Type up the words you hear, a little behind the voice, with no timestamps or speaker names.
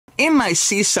in my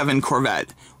C7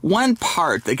 Corvette, one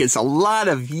part that gets a lot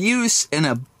of use and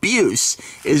abuse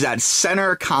is that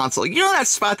center console. You know that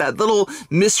spot, that little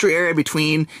mystery area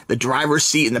between the driver's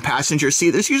seat and the passenger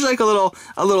seat? There's usually like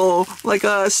a little like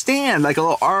a stand, like a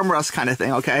little armrest kind of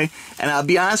thing, okay? And I'll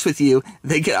be honest with you,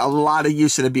 they get a lot of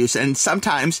use and abuse. And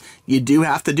sometimes you do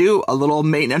have to do a little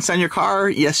maintenance on your car.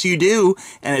 Yes, you do.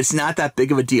 And it's not that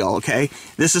big of a deal, okay?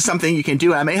 This is something you can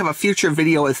do. I may have a future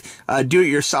video with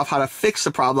do-it-yourself, how to fix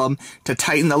the problem to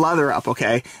tighten the leather up,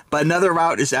 okay? But another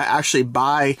route is to actually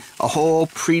buy a whole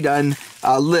pre-done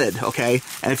lid, okay?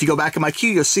 And if you go back in my queue,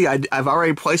 you'll see I've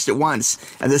already placed it once,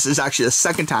 and this is actually the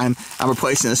second time I'm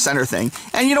replacing the center thing.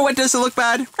 And you know what? Does it look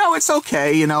bad? No, it's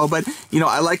okay, you know, but, you know,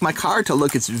 I like my car to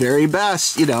look its very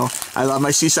best, you know. I love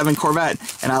my C7 Corvette,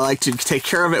 and I like to take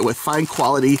care of it with fine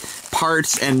quality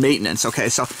parts and maintenance, okay?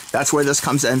 So that's where this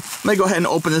comes in. I'm gonna go ahead and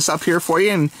open this up here for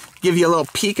you and give you a little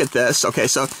peek at this. Okay,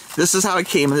 so this is how it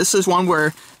came, and this is one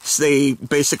where they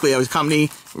basically, I was a company,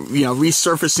 you know,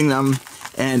 resurfacing them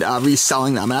and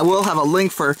reselling them. And I will have a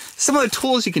link for some of the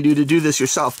tools you can do to do this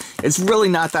yourself. It's really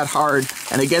not that hard.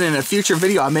 And again, in a future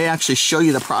video, I may actually show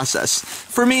you the process.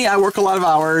 For me, I work a lot of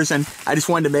hours, and I just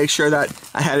wanted to make sure that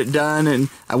I had it done, and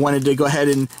I wanted to go ahead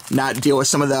and not deal with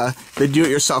some of the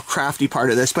do-it-yourself crafty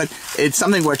part of this. But it's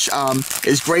something which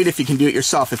is great if you can do it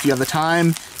yourself, if you have the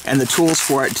time and the tools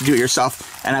for it to do it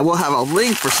yourself. And I will have a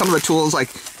link for some of the tools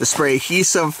like the spray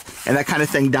adhesive and that kind of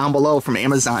thing down below from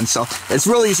Amazon. So it's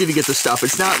really easy to get this stuff.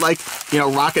 It's not like, you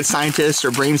know, rocket scientist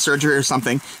or brain surgery or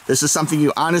something. This is something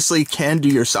you honestly can do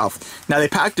yourself. Now, they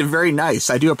packed it very nice.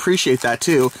 I do appreciate that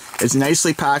too. It's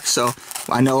nicely packed, so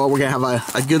I know we're gonna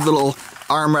have a good little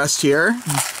armrest here.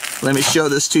 Let me show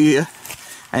this to you.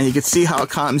 And you can see how it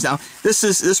comes down.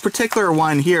 This particular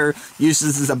one here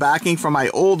uses the backing from my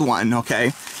old one,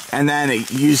 okay? And then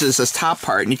it uses this top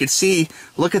part, and you can see,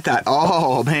 look at that.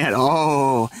 Oh man,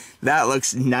 oh, that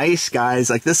looks nice, guys.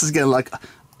 Like, this is gonna look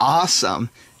awesome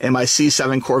in my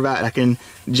C7 Corvette. I can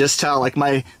just tell, like,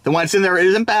 the one that's in there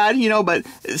isn't bad, you know, but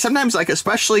sometimes, like,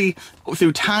 especially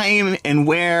through time and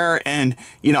wear, and,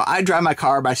 you know, I drive my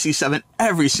car, my C7,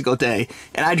 every single day,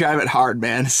 and I drive it hard,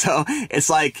 man. So it's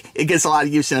like, it gets a lot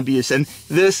of use and abuse, and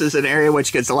this is an area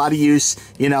which gets a lot of use,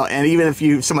 you know, and even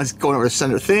if someone's going over the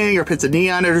center thing or puts a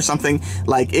knee on it or something,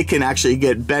 like, it can actually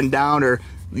get bent down or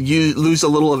you lose a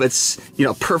little of its, you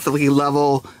know, perfectly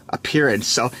level appearance.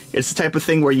 So it's the type of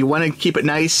thing where you want to keep it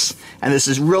nice, and this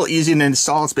is real easy to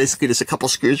install. It's basically just a couple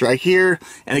screws right here,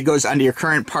 and it goes onto your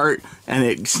current part, and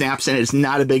it snaps in. It's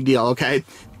not a big deal, okay?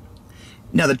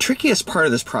 Now, the trickiest part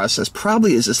of this process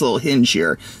probably is this little hinge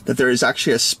here, that there is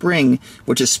actually a spring,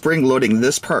 which is spring loading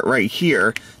this part right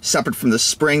here, separate from the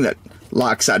spring that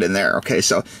locks out in there, okay?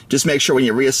 So just make sure when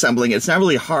you're reassembling, it's not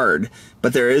really hard,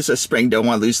 but there is a spring. Don't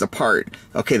want to lose the part,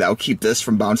 okay? That will keep this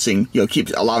from bouncing, you know,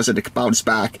 allows it to bounce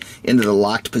back into the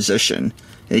locked position.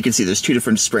 And you can see there's two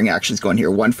different spring actions going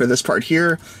here, one for this part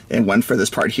here and one for this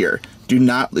part here. Do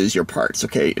not lose your parts,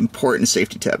 okay? Important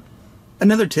safety tip.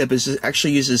 Another tip is it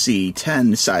actually uses the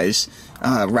 10 size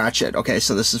ratchet. Okay,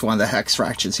 so this is one of the hex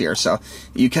ratchets here. So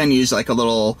you can use like a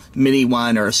little mini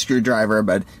one or a screwdriver,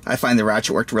 but I find the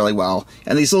ratchet worked really well.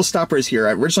 And these little stoppers here,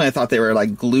 originally I thought they were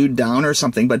like glued down or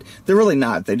something, but they're really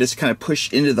not. They just kind of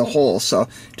push into the hole. So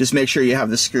just make sure you have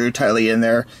the screw tightly in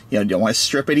there. You know, don't want to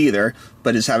strip it either,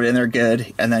 but just have it in there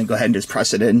good, and then go ahead and just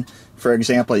press it in. For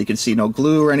example, you can see no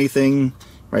glue or anything.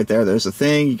 Right there, there's a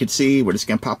thing. You can see we're just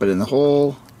gonna pop it in the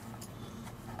hole.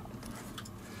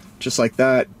 Just like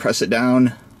that, press it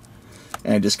down,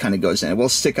 and it just kind of goes in. It will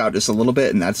stick out just a little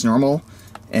bit, and that's normal.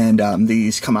 And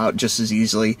these come out just as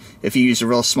easily. If you use a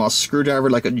real small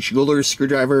screwdriver, like a jeweler's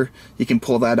screwdriver, you can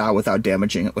pull that out without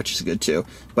damaging it, which is good too.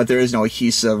 But there is no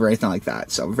adhesive or anything like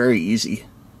that, so very easy.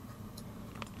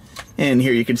 And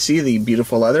here you can see the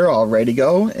beautiful leather all ready to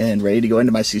go, and ready to go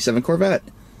into my C7 Corvette.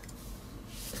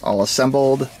 All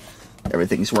assembled,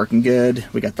 everything's working good.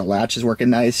 We got the latches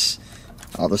working nice.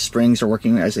 All the springs are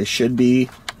working as they should be.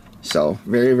 So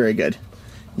very, very good.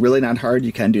 Really not hard.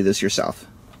 You can do this yourself.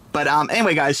 But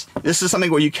anyway, guys, this is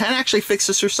something where you can actually fix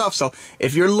this yourself. So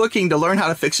if you're looking to learn how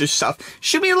to fix this yourself,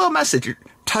 shoot me a little message.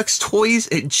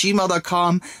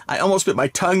 tuxtoys@gmail.com. I almost bit my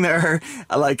tongue there.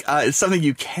 It's something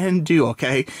you can do,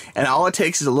 okay? And all it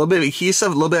takes is a little bit of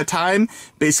adhesive, a little bit of time.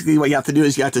 Basically, what you have to do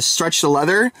is you have to stretch the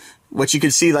leather, which you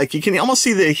can see, like, you can almost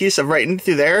see the adhesive right in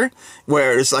through there,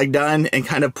 where it's like done and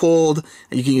kind of pulled.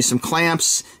 And you can use some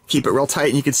clamps, keep it real tight,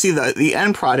 and you can see the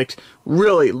end product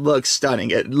really looks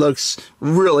stunning. It looks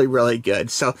really, really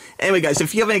good. So anyway, guys,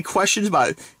 if you have any questions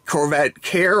about Corvette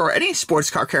care or any sports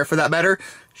car care for that matter,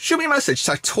 shoot me a message.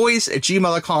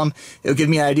 toys@gmail.com. It'll give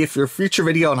me an idea for your future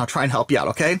video, and I'll try and help you out,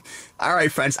 okay? All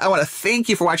right, friends. I want to thank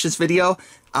you for watching this video.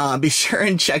 Be sure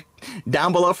and check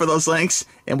down below for those links,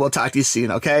 and we'll talk to you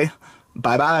soon, okay?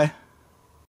 Bye-bye.